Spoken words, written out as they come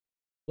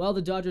Well,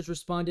 the Dodgers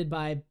responded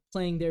by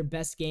playing their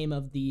best game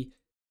of the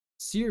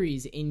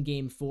series in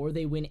Game 4.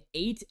 They win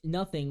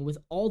 8-0 with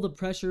all the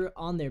pressure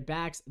on their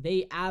backs.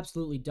 They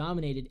absolutely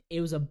dominated. It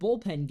was a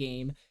bullpen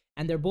game,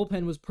 and their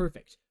bullpen was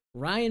perfect.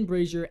 Ryan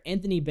Brazier,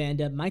 Anthony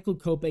Banda, Michael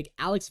Kopech,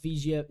 Alex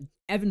Vigia,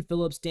 Evan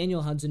Phillips,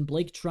 Daniel Hudson,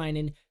 Blake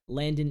Trinan,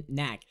 Landon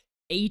Knack.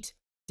 8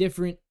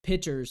 different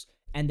pitchers,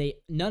 and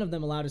none of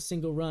them allowed a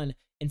single run.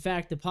 In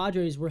fact, the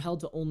Padres were held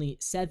to only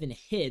 7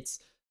 hits.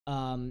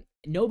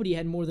 Nobody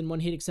had more than 1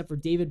 hit except for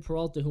David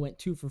Peralta, who went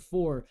 2 for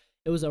 4.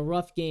 It was a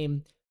rough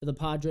game for the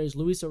Padres.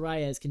 Luis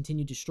Arias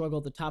continued to struggle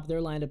at the top of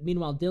their lineup.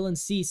 Meanwhile, Dylan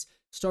Cease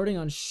starting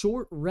on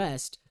short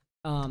rest,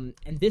 and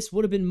this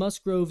would have been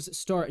Musgrove's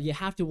start. You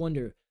have to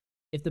wonder,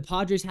 if the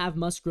Padres have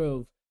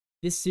Musgrove,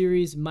 this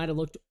series might have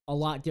looked a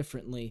lot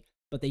differently,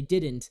 but they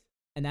didn't,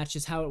 and that's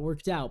just how it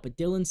worked out. But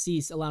Dylan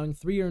Cease allowing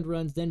 3 earned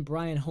runs, then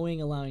Brian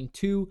Hoying allowing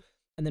 2,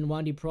 and then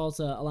Wandy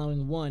Peralta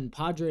allowing 1.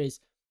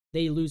 Padres,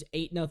 they lose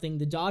 8-0.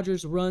 The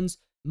Dodgers runs,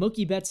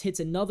 Mookie Betts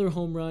hits another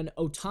home run,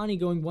 Ohtani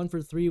going 1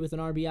 for 3 with an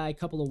RBI, a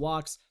couple of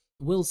walks,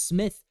 Will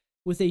Smith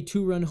with a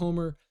 2-run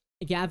homer,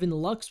 Gavin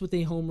Lux with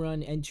a home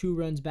run and 2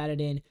 runs batted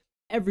in.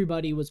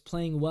 Everybody was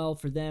playing well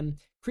for them.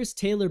 Chris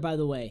Taylor, by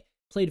the way,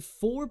 played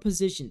 4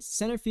 positions,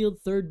 center field,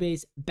 third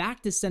base,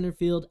 back to center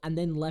field, and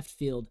then left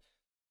field.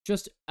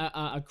 Just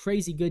a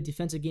crazy good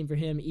defensive game for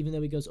him, even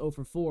though he goes 0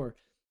 for 4.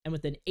 And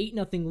with an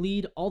 8-0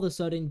 lead, all of a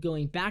sudden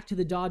going back to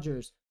the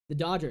Dodgers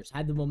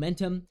had the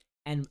momentum,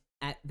 and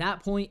at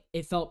that point,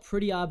 it felt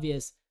pretty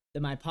obvious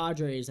that my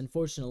Padres,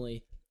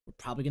 unfortunately, were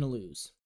probably going to lose.